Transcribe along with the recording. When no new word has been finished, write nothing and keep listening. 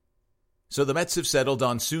So the Mets have settled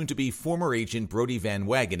on soon-to-be former agent Brodie Van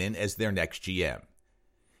Wagenen as their next GM.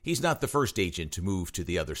 He's not the first agent to move to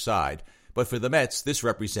the other side, but for the Mets, this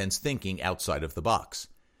represents thinking outside of the box,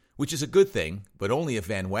 which is a good thing, but only if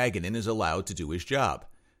Van Wagenen is allowed to do his job.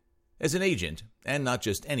 As an agent, and not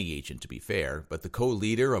just any agent to be fair, but the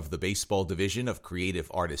co-leader of the baseball division of Creative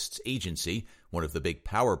Artists Agency, one of the big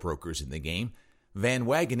power brokers in the game, Van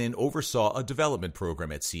Wagenen oversaw a development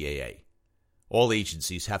program at CAA. All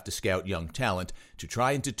agencies have to scout young talent to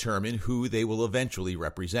try and determine who they will eventually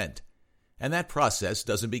represent. And that process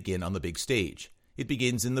doesn't begin on the big stage. It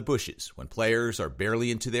begins in the bushes, when players are barely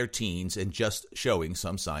into their teens and just showing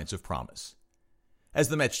some signs of promise. As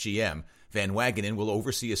the Mets GM, Van Wagenen will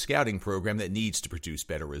oversee a scouting program that needs to produce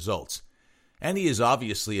better results. And he is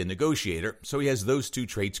obviously a negotiator, so he has those two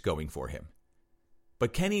traits going for him.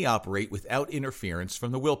 But can he operate without interference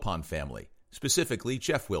from the Wilpon family, specifically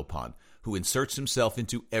Jeff Wilpon, who inserts himself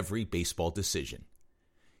into every baseball decision?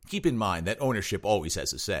 Keep in mind that ownership always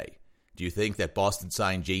has a say. Do you think that Boston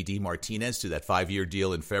signed J.D. Martinez to that 5-year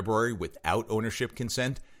deal in February without ownership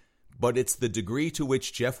consent? But it's the degree to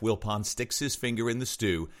which Jeff Wilpon sticks his finger in the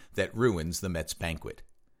stew that ruins the Mets banquet.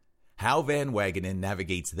 How Van Wagenen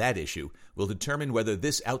navigates that issue will determine whether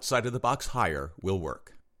this outside-of-the-box hire will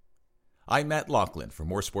work. I'm Matt Laughlin for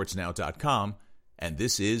moresportsnow.com, and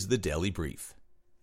this is the Daily Brief.